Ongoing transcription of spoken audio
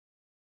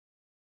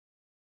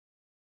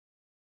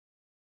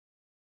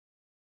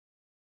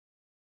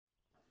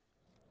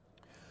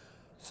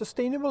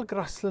Sustainable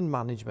grassland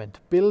management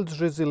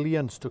builds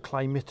resilience to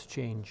climate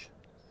change.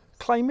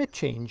 Climate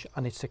change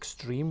and its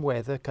extreme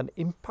weather can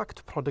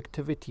impact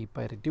productivity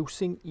by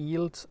reducing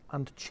yields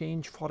and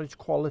change forage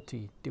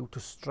quality due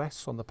to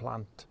stress on the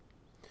plant.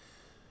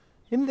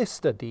 In this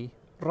study,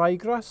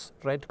 ryegrass,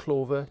 red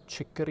clover,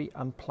 chicory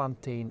and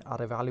plantain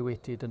are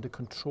evaluated under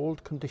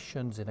controlled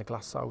conditions in a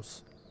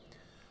glasshouse.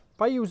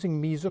 By using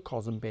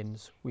mesocosm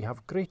bins, we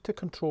have greater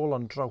control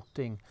on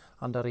droughting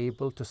and are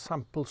able to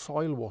sample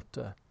soil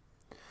water.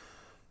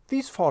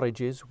 These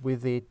forages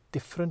with a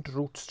different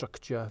root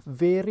structure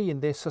vary in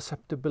their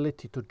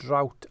susceptibility to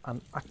drought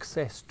and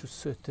access to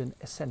certain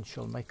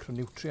essential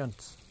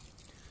micronutrients.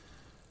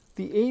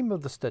 The aim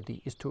of the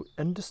study is to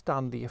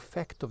understand the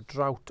effect of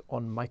drought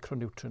on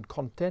micronutrient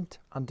content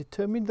and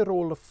determine the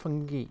role of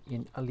fungi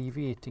in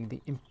alleviating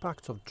the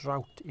impact of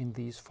drought in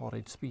these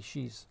forage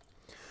species.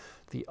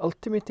 The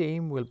ultimate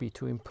aim will be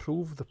to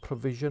improve the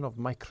provision of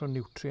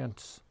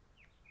micronutrients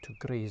to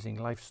grazing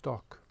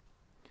livestock.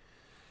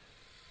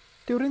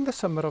 During the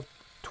summer of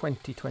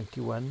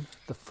 2021,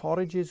 the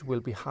forages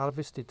will be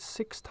harvested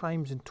 6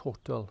 times in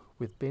total,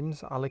 with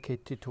bins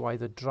allocated to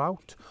either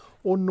drought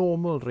or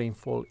normal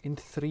rainfall in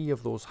 3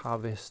 of those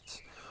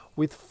harvests,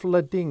 with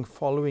flooding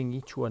following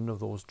each one of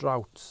those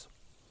droughts.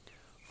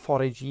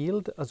 Forage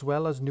yield as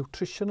well as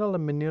nutritional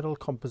and mineral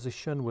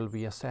composition will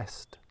be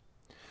assessed.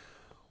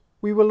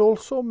 We will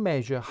also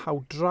measure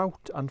how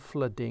drought and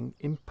flooding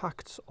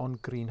impacts on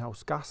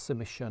greenhouse gas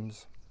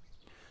emissions.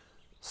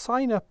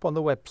 Sign up on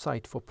the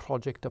website for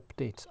project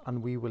updates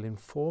and we will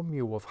inform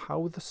you of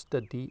how the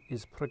study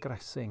is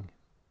progressing.